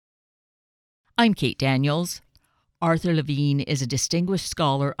I'm Kate Daniels. Arthur Levine is a distinguished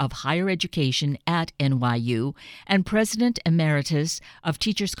scholar of higher education at NYU and President Emeritus of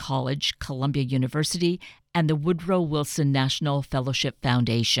Teachers College, Columbia University, and the Woodrow Wilson National Fellowship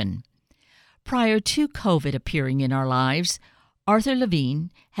Foundation. Prior to COVID appearing in our lives, Arthur Levine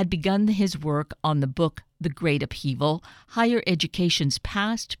had begun his work on the book The Great Upheaval, Higher Education's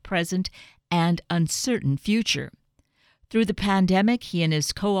Past, Present, and Uncertain Future. Through the pandemic, he and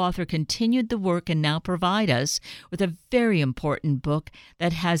his co-author continued the work and now provide us with a very important book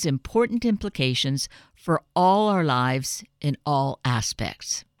that has important implications for all our lives in all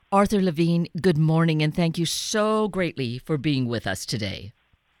aspects. Arthur Levine, good morning, and thank you so greatly for being with us today.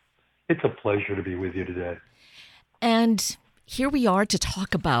 It's a pleasure to be with you today. And here we are to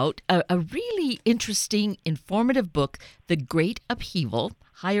talk about a really interesting, informative book, The Great Upheaval,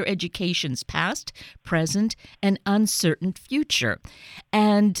 Higher Education's Past, Present, and Uncertain Future.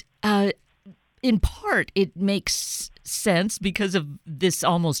 And in part, it makes sense because of this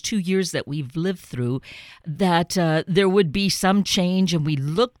almost 2 years that we've lived through, that there would be some change, and we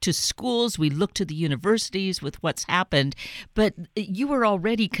look to schools, we look to the universities with what's happened. But you were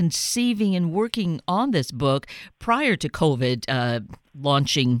already conceiving and working on this book prior to COVID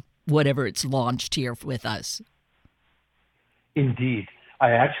launching whatever it's launched here with us. Indeed.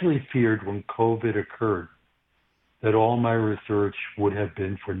 I actually feared when COVID occurred that all my research would have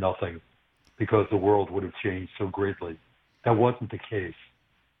been for nothing because the world would have changed so greatly. That wasn't the case,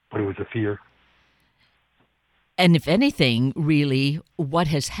 but it was a fear. And if anything, really, what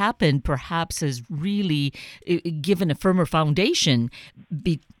has happened perhaps has really given a firmer foundation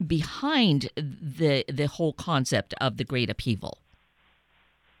behind the whole concept of the Great Upheaval.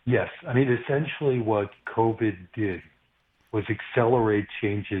 Yes. I mean, essentially what COVID did was accelerate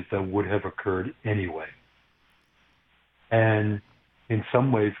changes that would have occurred anyway. And in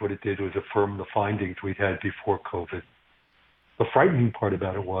some ways, what it did was affirm the findings we'd had before COVID. The frightening part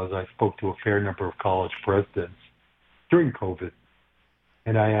about it was I spoke to a fair number of college presidents during COVID,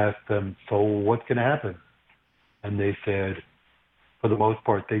 and I asked them, so what's going to happen? And they said, for the most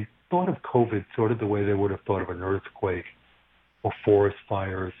part, they thought of COVID sort of the way they would have thought of an earthquake or forest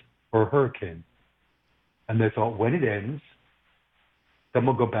fires or a hurricane. And they thought, when it ends, then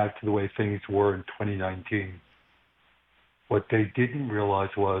we'll go back to the way things were in 2019. What they didn't realize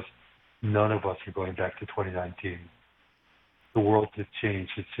was none of us are going back to 2019. The world has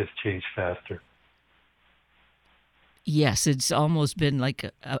changed. It's just changed faster. Yes, it's almost been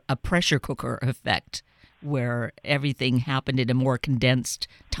like a pressure cooker effect where everything happened in a more condensed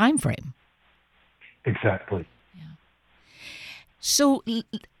time frame. Exactly. Yeah. So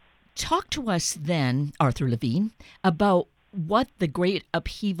talk to us then, Arthur Levine, about what the Great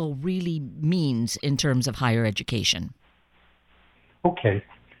Upheaval really means in terms of higher education. Okay.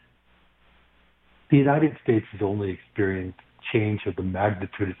 The United States has only experienced change of the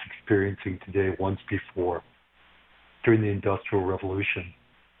magnitude it's experiencing today once before, during the Industrial Revolution.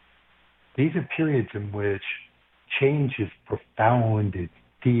 These are periods in which change is profound, it's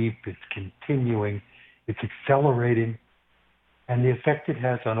deep, it's continuing, it's accelerating, and the effect it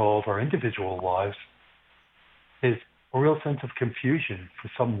has on all of our individual lives is a real sense of confusion,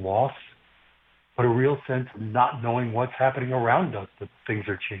 for some loss, but a real sense of not knowing what's happening around us, that things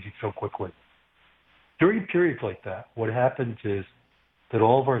are changing so quickly. During periods like that, what happens is that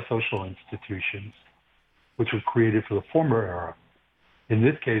all of our social institutions, which were created for the former era, in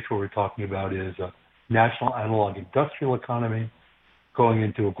this case what we're talking about is a national analog industrial economy going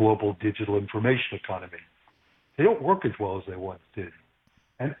into a global digital information economy. They don't work as well as they once did.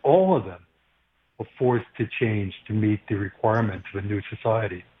 And all of them were forced to change to meet the requirements of a new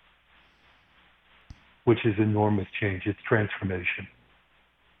society, which is enormous change. It's transformation.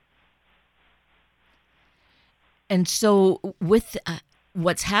 And so with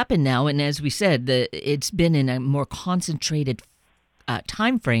what's happened now, and as we said, it's been in a more concentrated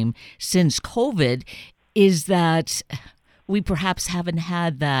time frame since COVID, is that we perhaps haven't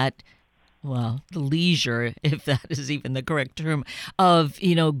had that, well, the leisure, if that is even the correct term, of,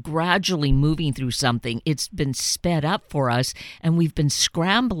 gradually moving through something. It's been sped up for us, and we've been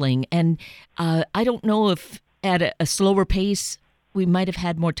scrambling. And I don't know if at a slower pace we might have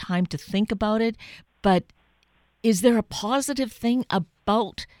had more time to think about it, but is there a positive thing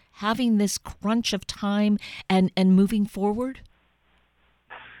about having this crunch of time and moving forward?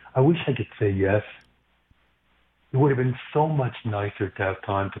 I wish I could say yes. It would have been so much nicer to have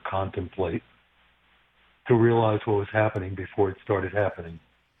time to contemplate, to realize what was happening before it started happening,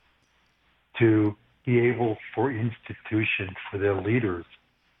 to be able for institutions, for their leaders,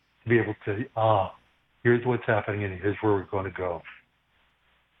 to be able to say, here's what's happening and here's where we're going to go.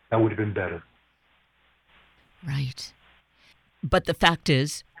 That would have been better. Right. But the fact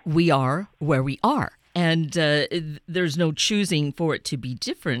is, we are where we are, and there's no choosing for it to be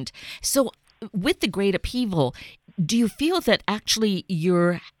different. So, with the Great Upheaval, do you feel that actually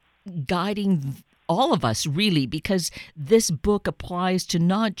you're guiding all of us really, because this book applies to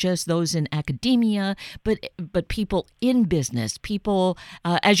not just those in academia, but people in business, people,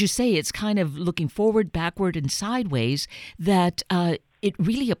 as you say, it's kind of looking forward, backward, and sideways, that it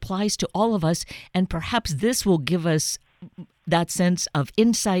really applies to all of us, and perhaps this will give us that sense of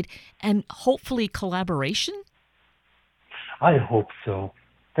insight and hopefully collaboration? I hope so.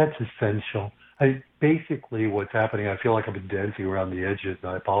 That's essential. Basically, what's happening, I feel like I've been dancing around the edges,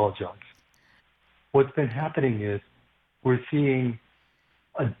 and I apologize. What's been happening is we're seeing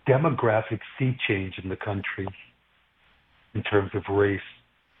a demographic sea change in the country in terms of race,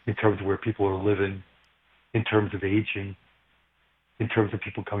 in terms of where people are living, in terms of aging, in terms of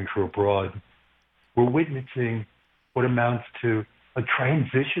people coming from abroad. We're witnessing what amounts to a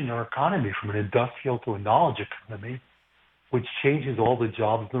transition in our economy from an industrial to a knowledge economy, which changes all the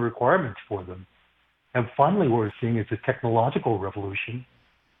jobs and the requirements for them. And finally, what we're seeing is a technological revolution,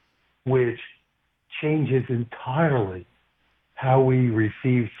 which changes entirely how we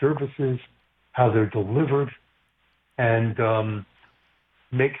receive services, how they're delivered, and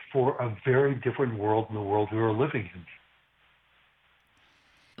makes for a very different world than the world we were living in.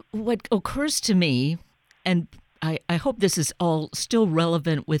 What occurs to me, and I hope this is all still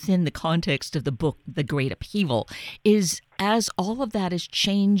relevant within the context of the book, The Great Upheaval, is as all of that is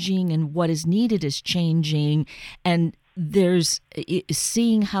changing and what is needed is changing, and there's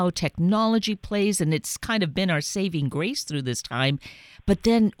seeing how technology plays, and it's kind of been our saving grace through this time, but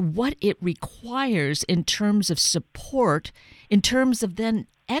then what it requires in terms of support, in terms of then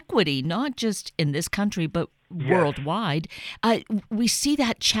equity, not just in this country, but worldwide. We see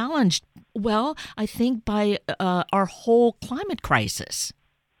that challenged, well, I think, by our whole climate crisis.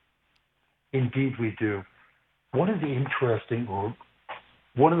 Indeed, we do. One of the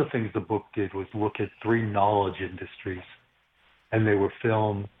things the book did was look at three knowledge industries, and they were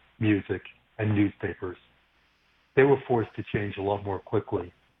film, music, and newspapers. They were forced to change a lot more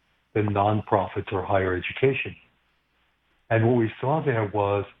quickly than nonprofits or higher education. And what we saw there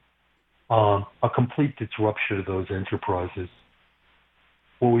was a complete disruption of those enterprises.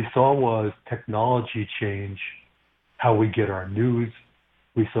 What we saw was technology change how we get our news.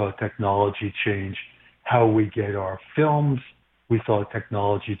 We saw technology change how we get our films. We saw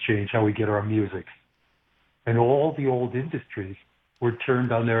technology change how we get our music. And all the old industries were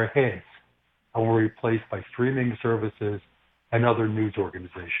turned on their heads and were replaced by streaming services and other news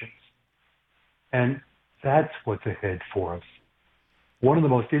organizations. And that's what's ahead for us. One of the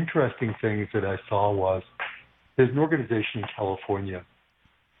most interesting things that I saw was there's an organization in California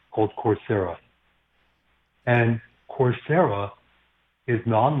called Coursera. And Coursera is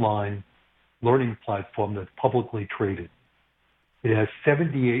an online learning platform that's publicly traded. It has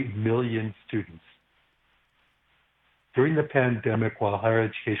 78 million students. During the pandemic, while higher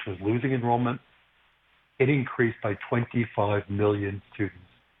education was losing enrollment, it increased by 25 million students,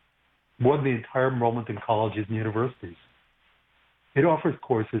 more than the entire enrollment in colleges and universities. It offers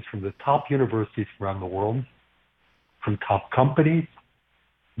courses from the top universities around the world, from top companies,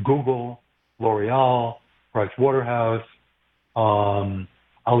 Google, L'Oreal, Pricewaterhouse,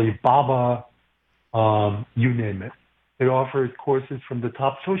 Alibaba, you name it. It offers courses from the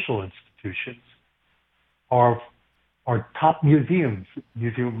top social institutions, our top museums,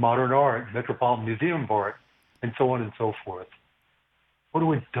 Museum of Modern Art, Metropolitan Museum of Art, and so on and so forth. What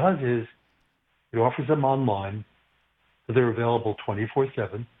it does is it offers them online, so they're available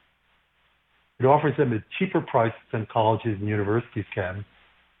 24/7. It offers them at cheaper prices than colleges and universities can,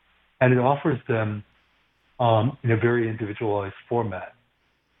 and it offers them in a very individualized format.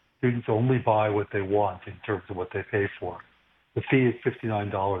 Students only buy what they want in terms of what they pay for. The fee is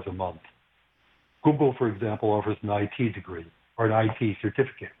 $59 a month. Google, for example, offers an IT degree or an IT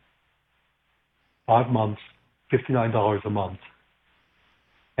certificate. 5 months, $59 a month,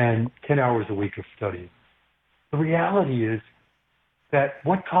 and 10 hours a week of study. The reality is that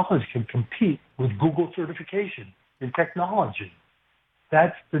what college can compete with Google certification in technology?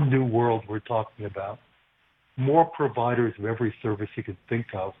 That's the new world we're talking about. More providers of every service you can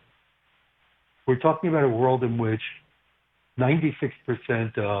think of. We're talking about a world in which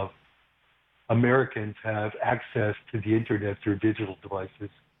 96% of Americans have access to the internet through digital devices.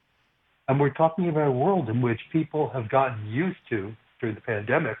 And we're talking about a world in which people have gotten used to, during the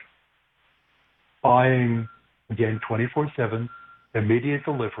pandemic, buying, again, 24/7, immediate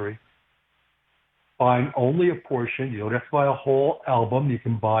delivery, buying only a portion. You don't have to buy a whole album. You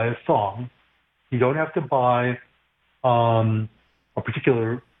can buy a song. You don't have to buy a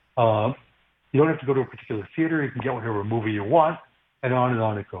particular, you don't have to go to a particular theater. You can get whatever movie you want, and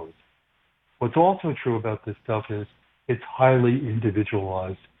on it goes. What's also true about this stuff is it's highly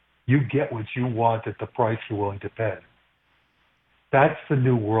individualized. You get what you want at the price you're willing to pay. That's the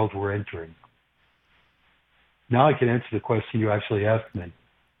new world we're entering. Now I can answer the question you actually asked me,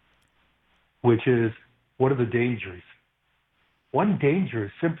 which is, what are the dangers? One danger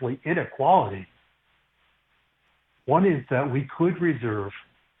is simply inequality. One is that we could reserve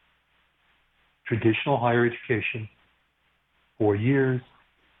traditional higher education, 4 years,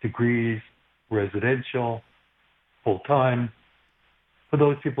 degrees, residential, full-time, for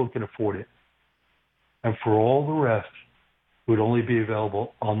those people who can afford it. And for all the rest, it would only be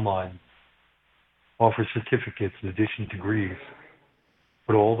available online, offer certificates in addition to degrees.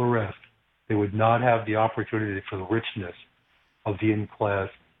 But all the rest, they would not have the opportunity for the richness of the in-class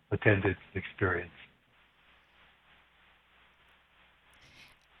attendance experience.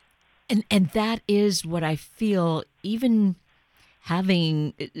 And that is what I feel, even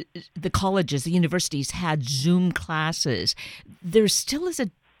having the colleges, the universities had Zoom classes, there still is a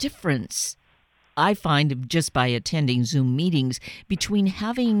difference, I find, just by attending Zoom meetings, between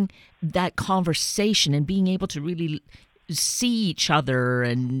having that conversation and being able to really see each other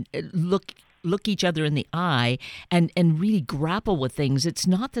and look each other in the eye and really grapple with things. It's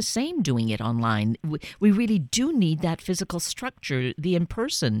not the same doing it online. We really do need that physical structure, the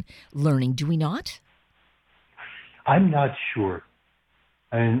in-person learning, do we not? I'm not sure.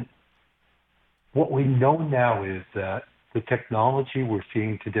 And what we know now is that the technology we're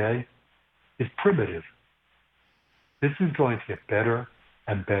seeing today is primitive. This is going to get better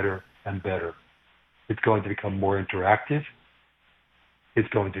and better and better. It's going to become more interactive. It's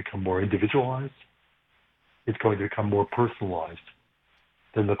going to become more individualized. It's going to become more personalized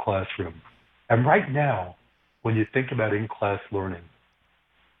than the classroom. And right now, when you think about in-class learning,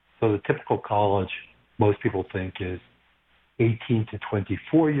 so the typical college, most people think, is 18 to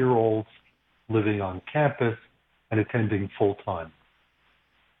 24-year-olds living on campus and attending full-time.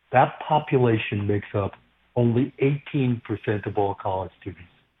 That population makes up only 18% of all college students.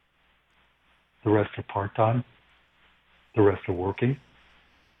 The rest are part-time. The rest are working.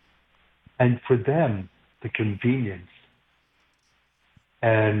 And for them, the convenience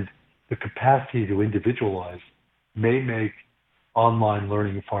and the capacity to individualize may make online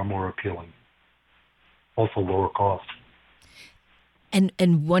learning far more appealing. Also lower cost.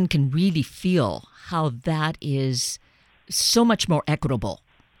 And one can really feel how that is so much more equitable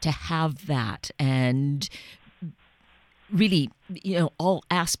to have that, and really, all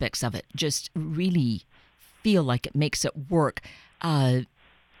aspects of it just really feel like it makes it work. And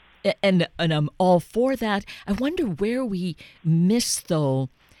I'm all for that. I wonder where we miss, though,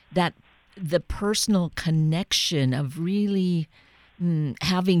 that the personal connection of really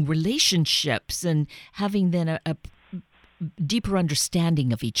having relationships and having then a deeper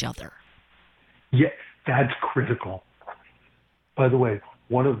understanding of each other. Yes, that's critical. By the way,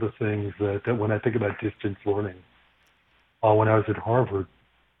 one of the things that when I think about distance learning, when I was at Harvard,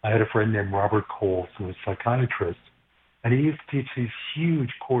 I had a friend named Robert Coles, who was a psychiatrist, and he used to teach these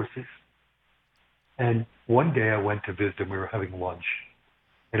huge courses. And one day I went to visit him. We were having lunch,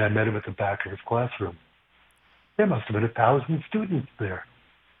 and I met him at the back of his classroom. There must have been 1,000 students there.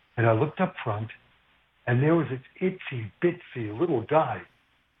 And I looked up front, and there was this itsy bitsy little guy.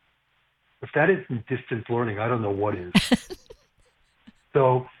 If that isn't distance learning, I don't know what is.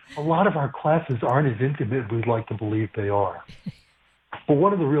 So a lot of our classes aren't as intimate as we'd like to believe they are. But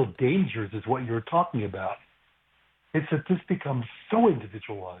one of the real dangers is what you're talking about. It's that this becomes so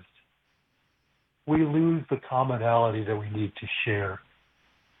individualized. We lose the commonality that we need to share,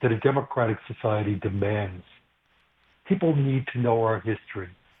 that a democratic society demands. People need to know our history.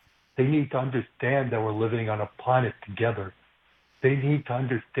 They need to understand that we're living on a planet together. They need to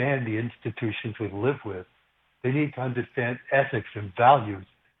understand the institutions we live with. They need to understand ethics and values,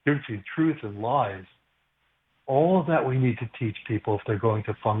 difference between truth and lies. All of that we need to teach people if they're going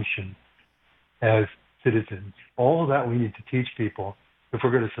to function as citizens. All of that we need to teach people if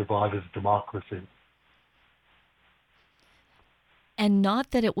we're going to survive as a democracy. And not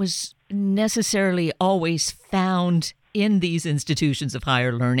that it was necessarily always found in these institutions of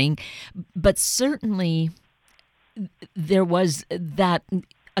higher learning, but certainly there was that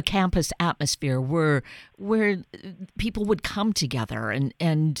a campus atmosphere where people would come together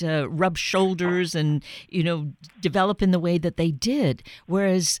and rub shoulders and develop in the way that they did.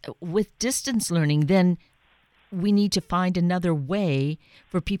 Whereas with distance learning, then we need to find another way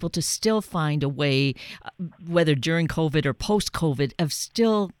for people to still find a way, whether during COVID or post-COVID, of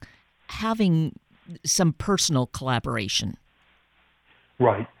still having some personal collaboration.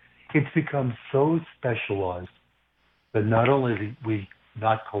 Right. It's become so specialized that not only do we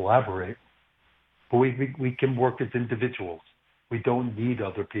not collaborate, but we can work as individuals. We don't need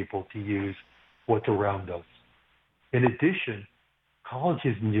other people to use what's around us. In addition,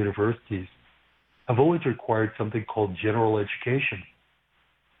 colleges and universities have always required something called general education.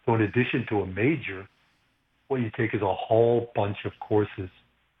 So in addition to a major, what you take is a whole bunch of courses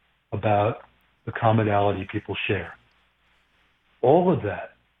about the commonality people share. All of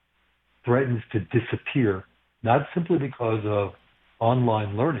that threatens to disappear, not simply because of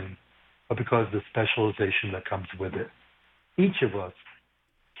online learning, but because of the specialization that comes with it. Each of us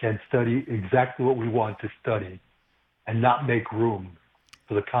can study exactly what we want to study and not make room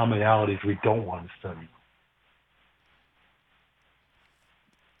for the commonalities we don't want to study.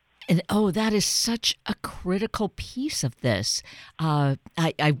 And that is such a critical piece of this. I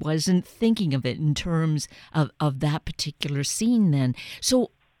wasn't thinking of it in terms of that particular scene then.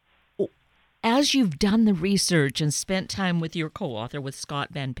 So, as you've done the research and spent time with your co-author, with Scott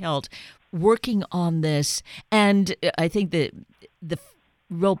Van Pelt, working on this, and I think that the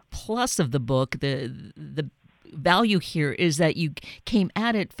real plus of the book, the value here is that you came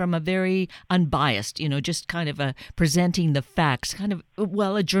at it from a very unbiased, just kind of presenting the facts, kind of,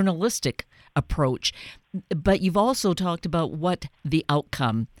 a journalistic approach. But you've also talked about what the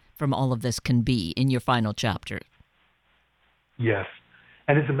outcome from all of this can be in your final chapter. Yes.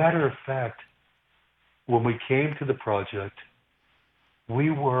 And as a matter of fact, when we came to the project, we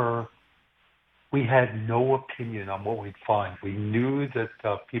had no opinion on what we'd find. We knew that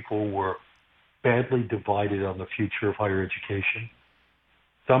people were badly divided on the future of higher education.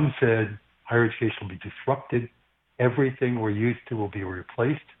 Some said higher education will be disrupted. Everything we're used to will be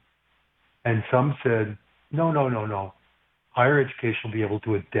replaced. And some said, no. Higher education will be able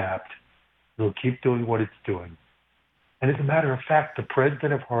to adapt. It'll keep doing what it's doing. And as a matter of fact, the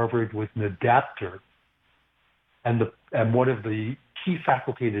president of Harvard was an adapter, and one of the key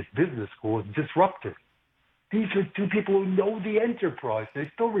faculty in his business school was a disruptor. These are two people who know the enterprise.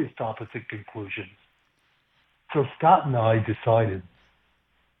 They still reach opposite conclusions. So Scott and I decided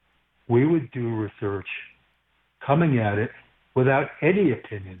we would do research coming at it without any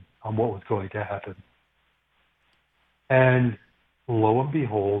opinion on what was going to happen. And lo and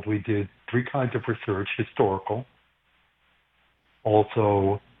behold, we did 3 kinds of research: historical,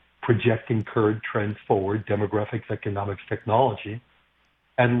 also projecting current trends forward, demographics, economics, technology,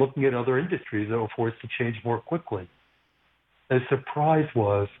 and looking at other industries that were forced to change more quickly. The surprise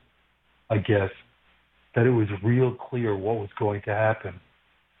was, I guess, that it was real clear what was going to happen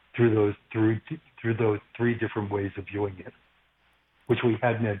through those 3 different ways of viewing it, which we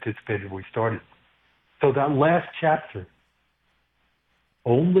hadn't anticipated when we started. So that last chapter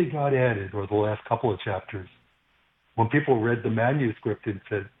only got added, or the last couple of chapters, when people read the manuscript and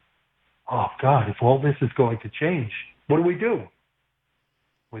said, oh God, if all this is going to change, what do we do?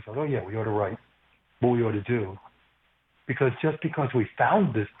 We thought, oh yeah, we ought to write what we ought to do. Because just because we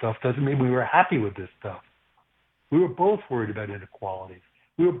found this stuff doesn't mean we were happy with this stuff. We were both worried about inequality.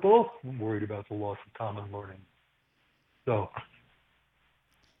 We were both worried about the loss of common learning.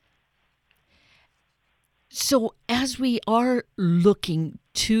 So as we are looking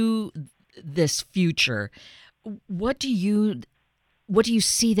to this future, what do you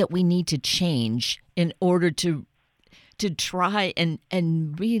see that we need to change in order to try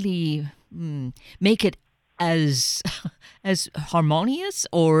and really make it as harmonious,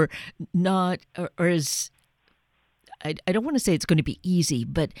 or not, or as, I don't want to say it's going to be easy,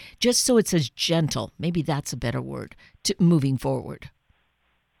 but just so it's as gentle, maybe that's a better word, to moving forward?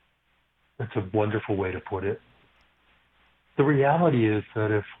 That's a wonderful way to put it. The reality is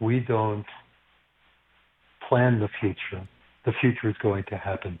that if we don't plan the future is going to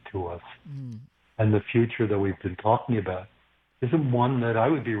happen to us. And the future that we've been talking about isn't one that I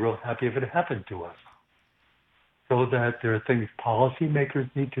would be real happy if it happened to us. So that there are things policymakers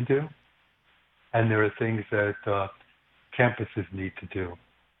need to do, and there are things that campuses need to do.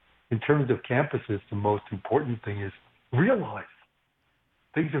 In terms of campuses, the most important thing is realize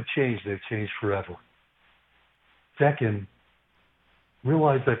things have changed. They've changed forever. Second,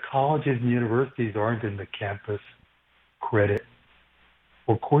 realize that colleges and universities aren't in the campus, credit,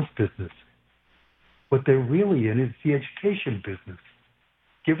 or course business. What they're really in is the education business.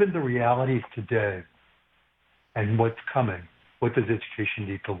 Given the realities today and what's coming, what does education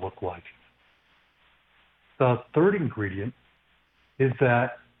need to look like? The third ingredient is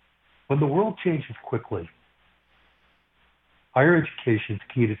that when the world changes quickly, higher education's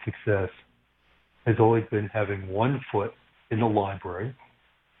key to success has always been having one foot in the library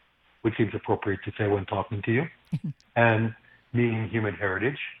which seems appropriate to say when talking to you, and meaning human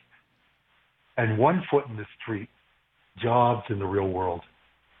heritage, and one foot in the street, jobs in the real world.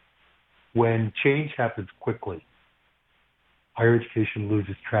 When change happens quickly, higher education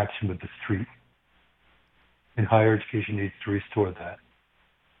loses traction with the street, and higher education needs to restore that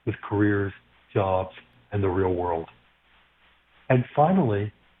with careers, jobs, and the real world. And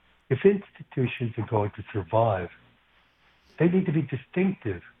finally, if institutions are going to survive, they need to be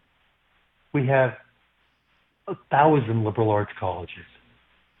distinctive. We have 1,000 liberal arts colleges.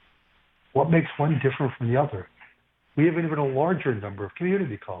 What makes one different from the other? We have even a larger number of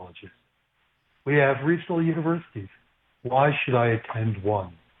community colleges. We have regional universities. Why should I attend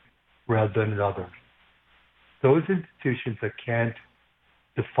one rather than another? Those institutions that can't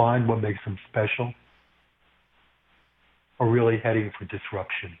define what makes them special are really heading for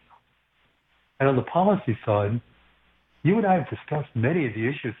disruption. And on the policy side, you and I have discussed many of the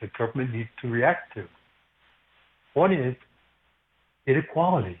issues that government needs to react to. One is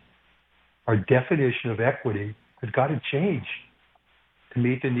inequality. Our definition of equity has got to change to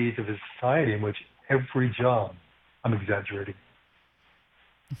meet the needs of a society in which every job, I'm exaggerating,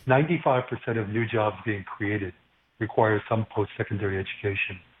 95% of new jobs being created require some post-secondary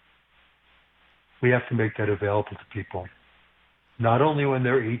education. We have to make that available to people, not only when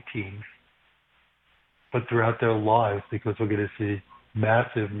they're 18, but throughout their lives, because we're going to see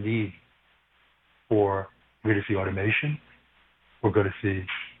massive need for, we're going to see automation, we're going to see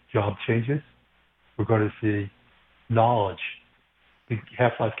job changes, we're going to see knowledge. The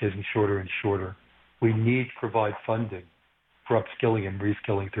half-life getting shorter and shorter. We need to provide funding for upskilling and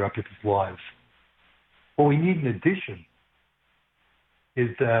reskilling throughout people's lives. What we need in addition is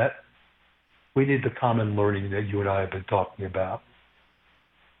that we need the common learning that you and I have been talking about.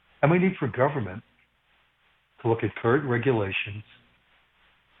 And we need for government to look at current regulations,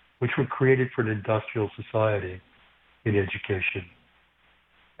 which were created for an industrial society in education,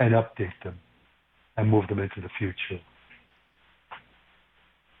 and update them and move them into the future.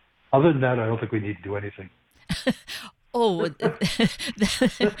 Other than that, I don't think we need to do anything. Oh,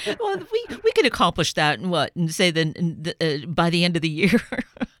 well, we could accomplish that and say that by the end of the year.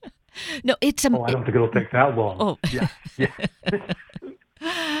 No, it's I don't think it'll take that long. Oh, yeah.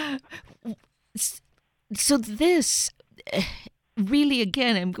 So this really,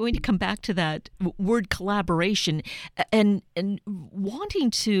 again, I'm going to come back to that word collaboration and wanting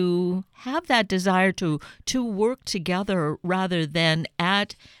to have that desire to work together rather than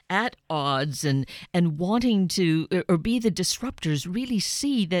at odds and wanting to or be the disruptors, really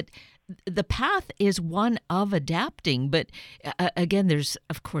see that the path is one of adapting. But again, there's,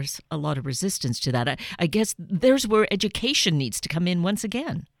 of course, a lot of resistance to that. I guess there's where education needs to come in once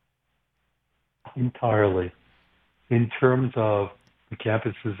again. Entirely. In terms of the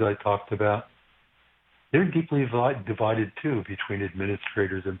campuses I talked about, they're deeply divided too between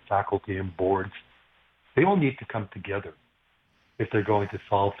administrators and faculty and boards. They all need to come together if they're going to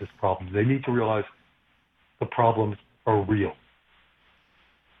solve this problem. They need to realize the problems are real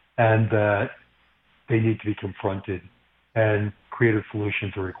and that they need to be confronted and creative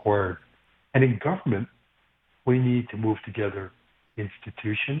solutions are required. And in government, we need to move together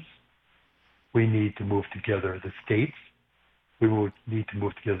institutions. We need to move together the states. We will need to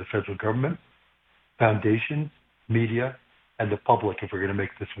move together the federal government, foundations, media, and the public if we're going to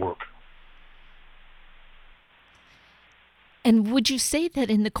make this work. And would you say that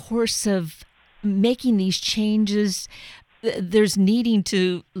in the course of making these changes, there's needing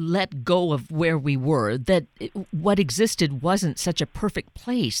to let go of where we were, that what existed wasn't such a perfect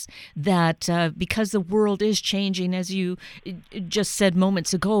place, that because the world is changing, as you just said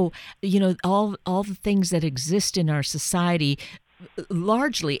moments ago, all the things that exist in our society,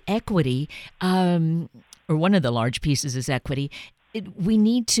 largely equity, or one of the large pieces is equity, we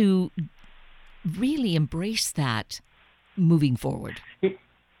need to really embrace that moving forward.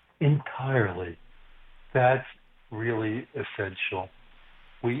 Entirely. That's really essential.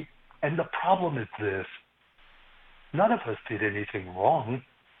 And the problem is this: none of us did anything wrong.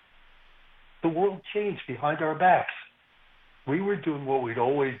 The world changed behind our backs. We were doing what we'd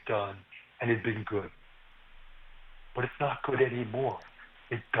always done, and it'd been good. But it's not good anymore.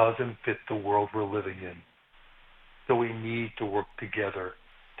 It doesn't fit the world we're living in. So we need to work together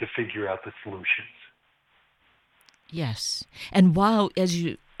to figure out the solutions. Yes. And while, as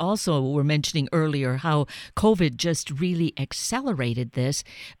you also were mentioning earlier, how COVID just really accelerated this,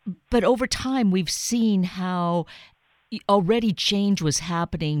 but over time we've seen how already change was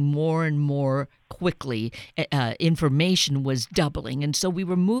happening more and more quickly. Information was doubling, and so we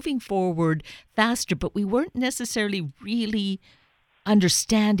were moving forward faster, but we weren't necessarily really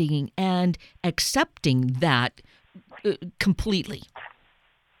understanding and accepting that completely.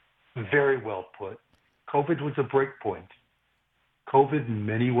 Very well put. COVID was a break point. COVID, in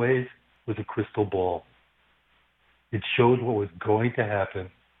many ways, was a crystal ball. It showed what was going to happen.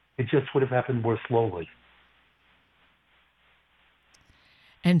 It just would have happened more slowly.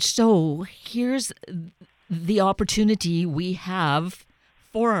 And so here's the opportunity we have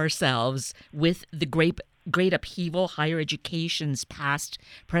for ourselves with the Great Upheaval, higher education's past,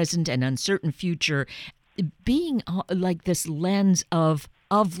 present, and uncertain future, being like this lens of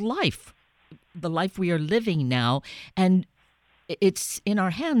life, the life we are living now. And it's in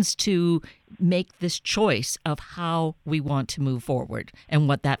our hands to make this choice of how we want to move forward and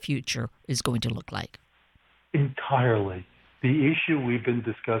what that future is going to look like. Entirely. The issue we've been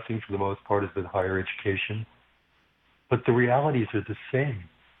discussing for the most part has been higher education, but the realities are the same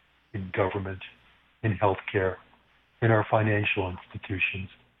in government, in healthcare, in our financial institutions,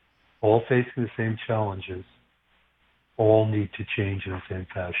 all facing the same challenges, all need to change in the same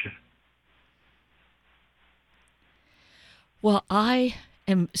fashion. Well, I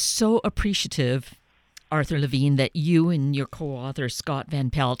am so appreciative, Arthur Levine, that you and your co-author, Scott Van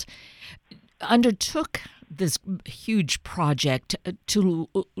Pelt, undertook this huge project to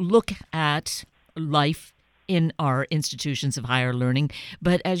look at life in our institutions of higher learning.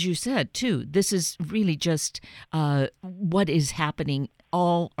 But as you said, too, this is really just what is happening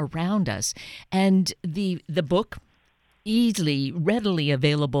all around us. And the book, easily, readily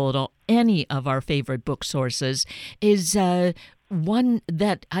available at any of our favorite book sources, is one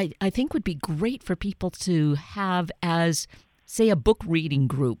that I think would be great for people to have as, say, a book reading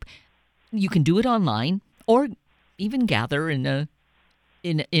group. You can do it online or even gather in a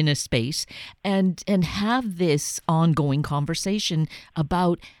space and have this ongoing conversation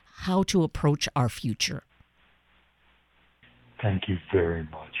about how to approach our future. Thank you very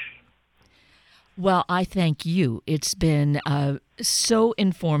much. Well, I thank you. It's been so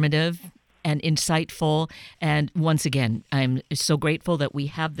informative and insightful. And once again, I'm so grateful that we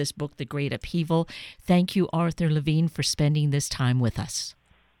have this book, The Great Upheaval. Thank you, Arthur Levine, for spending this time with us.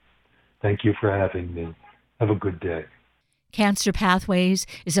 Thank you for having me. Have a good day. Cancer Pathways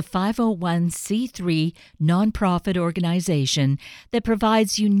is a 501c3 nonprofit organization that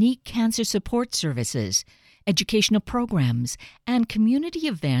provides unique cancer support services, educational programs, and community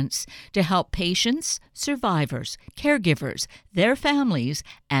events to help patients, survivors, caregivers, their families,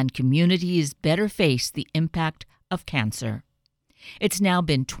 and communities better face the impact of cancer. It's now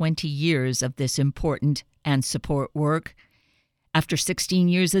been 20 years of this important and support work. After 16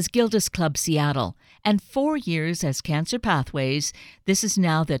 years as Gilda's Club Seattle and 4 years as Cancer Pathways, this is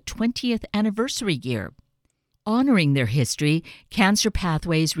now the 20th anniversary year. Honoring their history, Cancer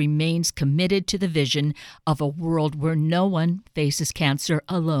Pathways remains committed to the vision of a world where no one faces cancer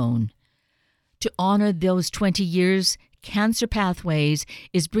alone. To honor those 20 years, Cancer Pathways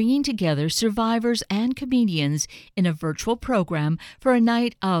is bringing together survivors and comedians in a virtual program for a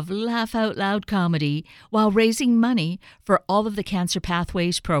night of laugh-out-loud comedy while raising money for all of the Cancer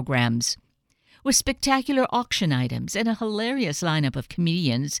Pathways programs. With spectacular auction items and a hilarious lineup of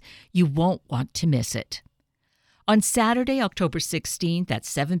comedians, you won't want to miss it. On Saturday, October 16th at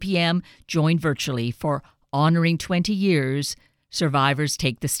 7 p.m., join virtually for Honoring 20 Years, Survivors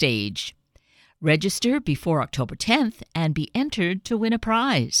Take the Stage. Register before October 10th and be entered to win a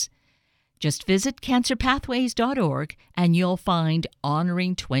prize. Just visit cancerpathways.org and you'll find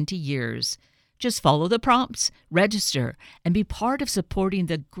Honoring 20 Years. Just follow the prompts, register, and be part of supporting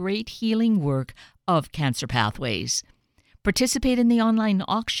the great healing work of Cancer Pathways. Participate in the online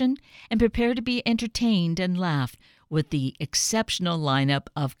auction and prepare to be entertained and laugh with the exceptional lineup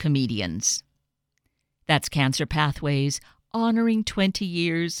of comedians. That's Cancer Pathways, Honoring 20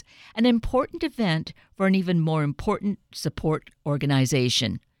 Years, an important event for an even more important support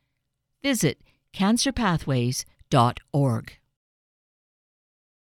organization. Visit cancerpathways.org.